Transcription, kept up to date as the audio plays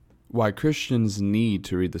Why Christians Need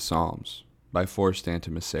to Read the Psalms by Forrest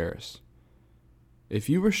Antomisaris. If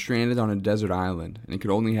you were stranded on a desert island and could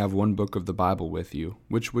only have one book of the Bible with you,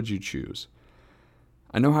 which would you choose?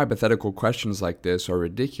 I know hypothetical questions like this are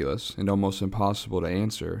ridiculous and almost impossible to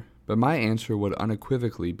answer, but my answer would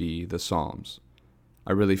unequivocally be the Psalms.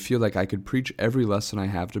 I really feel like I could preach every lesson I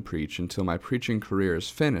have to preach until my preaching career is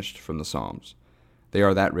finished from the Psalms. They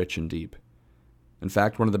are that rich and deep. In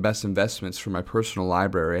fact, one of the best investments for my personal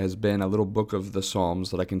library has been a little book of the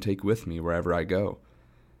Psalms that I can take with me wherever I go.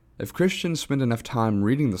 If Christians spend enough time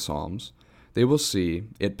reading the Psalms, they will see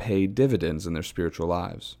it pay dividends in their spiritual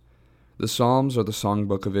lives. The Psalms are the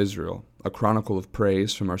songbook of Israel, a chronicle of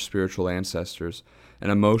praise from our spiritual ancestors,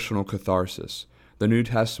 an emotional catharsis, the New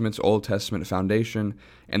Testament's Old Testament foundation,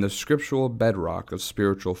 and the scriptural bedrock of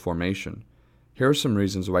spiritual formation. Here are some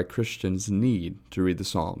reasons why Christians need to read the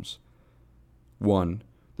Psalms. 1.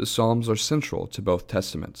 The Psalms are central to both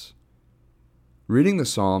Testaments. Reading the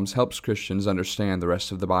Psalms helps Christians understand the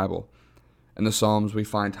rest of the Bible. In the Psalms, we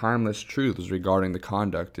find timeless truths regarding the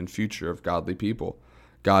conduct and future of godly people,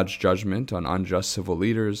 God's judgment on unjust civil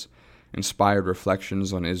leaders, inspired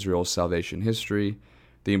reflections on Israel's salvation history,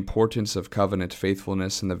 the importance of covenant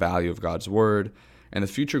faithfulness and the value of God's Word, and the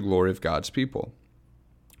future glory of God's people.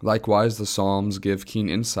 Likewise, the Psalms give keen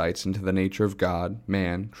insights into the nature of God,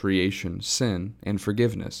 man, creation, sin, and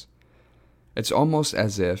forgiveness. It's almost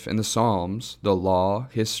as if, in the Psalms, the law,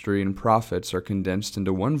 history, and prophets are condensed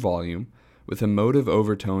into one volume with emotive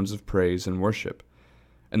overtones of praise and worship.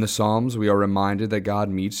 In the Psalms, we are reminded that God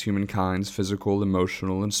meets humankind's physical,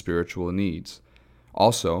 emotional, and spiritual needs.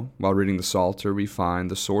 Also, while reading the Psalter, we find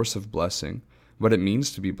the source of blessing, what it means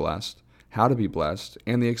to be blessed, how to be blessed,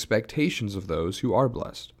 and the expectations of those who are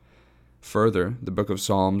blessed. Further, the book of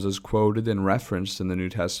Psalms is quoted and referenced in the New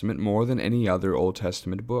Testament more than any other Old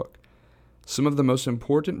Testament book. Some of the most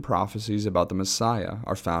important prophecies about the Messiah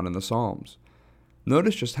are found in the Psalms.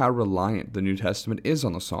 Notice just how reliant the New Testament is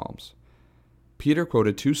on the Psalms. Peter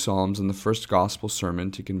quoted 2 Psalms in the first gospel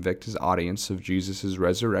sermon to convict his audience of Jesus'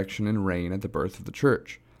 resurrection and reign at the birth of the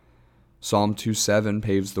church. Psalm 2:7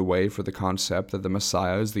 paves the way for the concept that the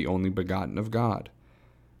Messiah is the only begotten of God.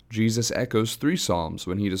 Jesus echoes 3 Psalms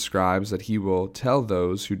when he describes that he will tell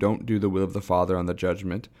those who don't do the will of the Father on the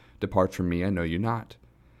judgment, "Depart from me, I know you not."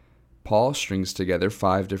 Paul strings together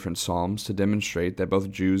 5 different Psalms to demonstrate that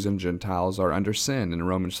both Jews and Gentiles are under sin in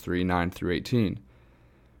Romans 3:9-18.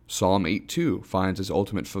 Psalm 8:2 finds its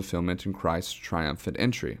ultimate fulfillment in Christ's triumphant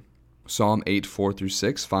entry. Psalm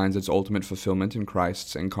 8:4-6 finds its ultimate fulfillment in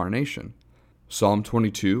Christ's incarnation. Psalm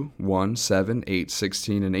 22:1, 7, 8,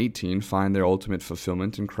 16, and 18 find their ultimate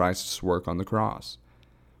fulfillment in Christ's work on the cross.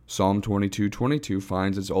 Psalm 22:22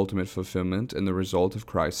 finds its ultimate fulfillment in the result of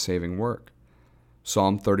Christ's saving work.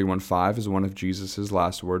 Psalm 31:5 is one of Jesus'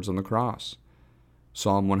 last words on the cross.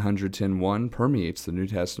 Psalm 110:1 permeates the New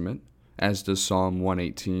Testament, as does Psalm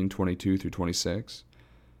 118:22-26.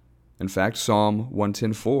 In fact, Psalm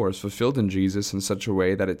 110:4 is fulfilled in Jesus in such a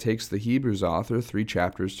way that it takes the Hebrews author 3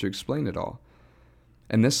 chapters to explain it all.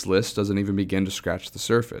 And this list doesn't even begin to scratch the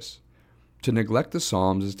surface. To neglect the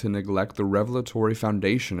Psalms is to neglect the revelatory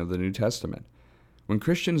foundation of the New Testament. When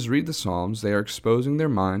Christians read the Psalms, they are exposing their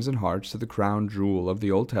minds and hearts to the crown jewel of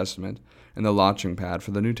the Old Testament and the launching pad for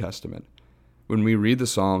the New Testament. When we read the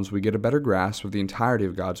Psalms, we get a better grasp of the entirety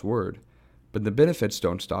of God's Word, but the benefits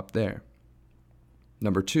don't stop there.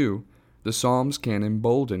 Number 2, the Psalms can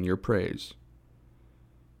embolden your praise.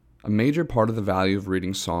 A major part of the value of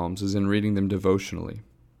reading Psalms is in reading them devotionally.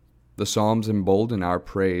 The Psalms embolden our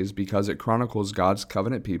praise because it chronicles God's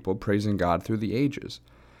covenant people praising God through the ages.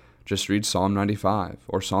 Just read Psalm 95,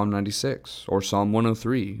 or Psalm 96, or Psalm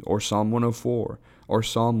 103, or Psalm 104, or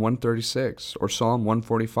Psalm 136, or Psalm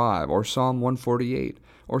 145, or Psalm 148,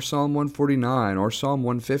 or Psalm 149, or Psalm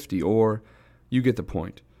 150, or you get the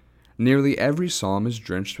point. Nearly every psalm is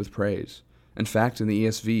drenched with praise. In fact, in the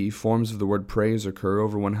ESV, forms of the word praise occur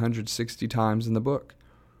over 160 times in the book.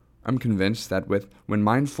 I'm convinced that when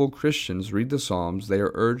mindful Christians read the Psalms, they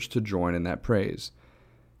are urged to join in that praise.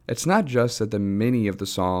 It's not just that the many of the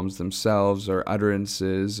Psalms themselves are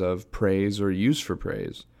utterances of praise or used for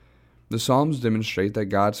praise. The Psalms demonstrate that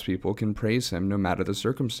God's people can praise Him no matter the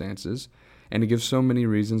circumstances, and to give so many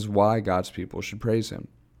reasons why God's people should praise Him.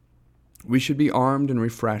 We should be armed and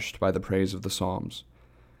refreshed by the praise of the Psalms.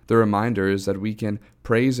 The reminder is that we can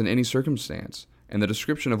praise in any circumstance, and the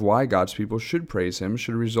description of why God's people should praise Him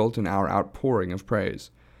should result in our outpouring of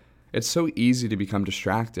praise. It's so easy to become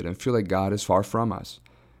distracted and feel like God is far from us.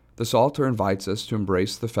 The Psalter invites us to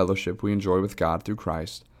embrace the fellowship we enjoy with God through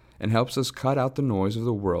Christ and helps us cut out the noise of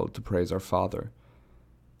the world to praise our Father.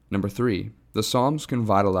 Number 3, The Psalms can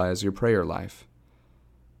vitalize your prayer life.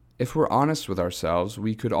 If we're honest with ourselves,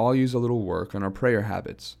 we could all use a little work on our prayer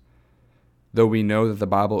habits. Though we know that the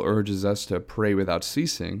Bible urges us to pray without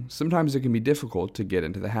ceasing, sometimes it can be difficult to get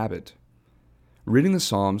into the habit. Reading the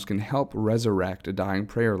Psalms can help resurrect a dying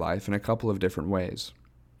prayer life in a couple of different ways.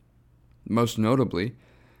 Most notably,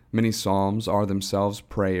 many Psalms are themselves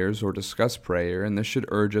prayers or discuss prayer, and this should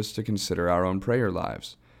urge us to consider our own prayer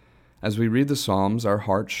lives. As we read the Psalms, our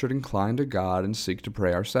hearts should incline to God and seek to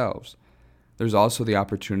pray ourselves. There's also the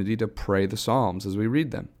opportunity to pray the Psalms as we read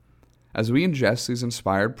them. As we ingest these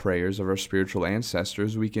inspired prayers of our spiritual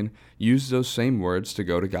ancestors, we can use those same words to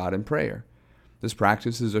go to God in prayer. This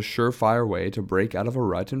practice is a surefire way to break out of a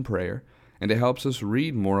rut in prayer, and it helps us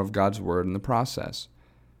read more of God's Word in the process.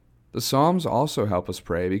 The Psalms also help us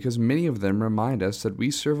pray because many of them remind us that we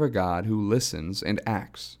serve a God who listens and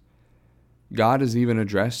acts. God is even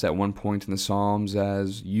addressed at one point in the Psalms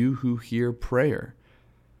as "you who hear prayer."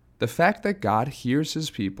 The fact that God hears his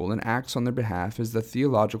people and acts on their behalf is the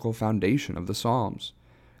theological foundation of the Psalms.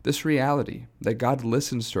 This reality, that God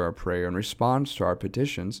listens to our prayer and responds to our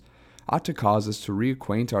petitions, ought to cause us to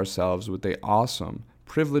reacquaint ourselves with the awesome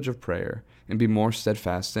privilege of prayer and be more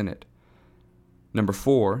steadfast in it. Number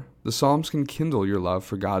 4, the Psalms can kindle your love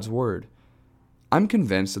for God's Word. I'm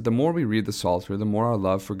convinced that the more we read the Psalter, the more our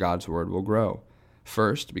love for God's Word will grow.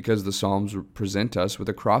 First, because the Psalms present us with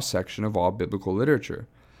a cross-section of all biblical literature.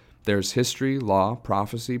 There's history, law,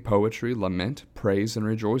 prophecy, poetry, lament, praise, and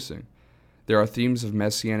rejoicing. There are themes of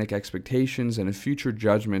messianic expectations and a future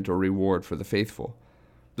judgment or reward for the faithful.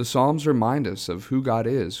 The Psalms remind us of who God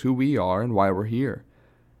is, who we are, and why we're here.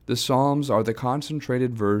 The Psalms are the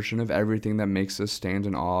concentrated version of everything that makes us stand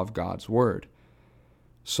in awe of God's Word.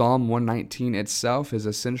 Psalm 119 itself is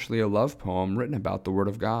essentially a love poem written about the Word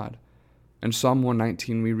of God. In Psalm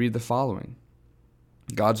 119 we read the following: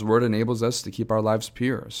 God's Word enables us to keep our lives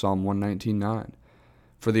pure, Psalm 119:9.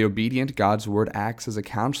 For the obedient, God's Word acts as a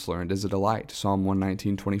counselor and is a delight, Psalm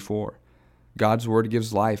 119:24. God's Word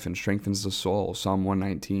gives life and strengthens the soul, Psalm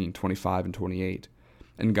 119:25 and 28.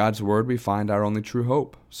 In God's Word we find our only true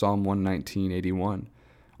hope, Psalm 119:81.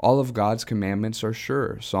 All of God's commandments are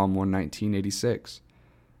sure, Psalm 119:86.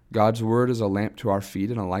 God's Word is a lamp to our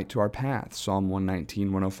feet and a light to our path, Psalm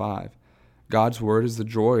 119:105. God's Word is the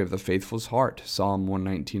joy of the faithful's heart, Psalm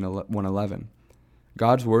 119:111.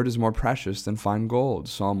 God's Word is more precious than fine gold,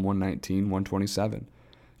 Psalm 119:127.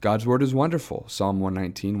 God's Word is wonderful, Psalm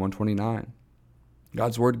 119:129.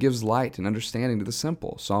 God's Word gives light and understanding to the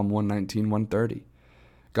simple, Psalm 119:130.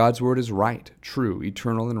 God's Word is right, true,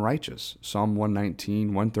 eternal, and righteous, Psalm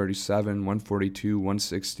 119, 137, 142,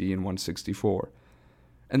 160, and 164.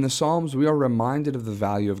 In the Psalms, we are reminded of the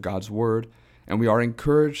value of God's Word, and we are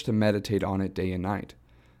encouraged to meditate on it day and night.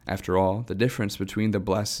 After all, the difference between the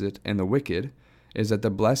blessed and the wicked is that the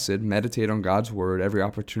blessed meditate on God's Word every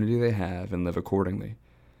opportunity they have and live accordingly.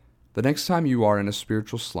 The next time you are in a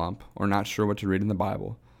spiritual slump or not sure what to read in the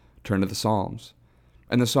Bible, turn to the Psalms.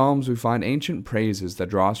 In the Psalms, we find ancient praises that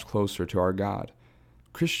draw us closer to our God.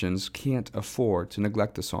 Christians can't afford to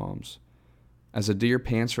neglect the Psalms. As a deer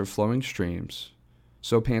pants for flowing streams,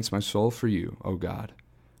 so pants my soul for you, O God.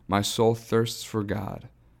 My soul thirsts for God,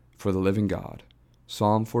 for the living God.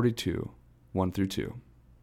 Psalm 42, 1-2.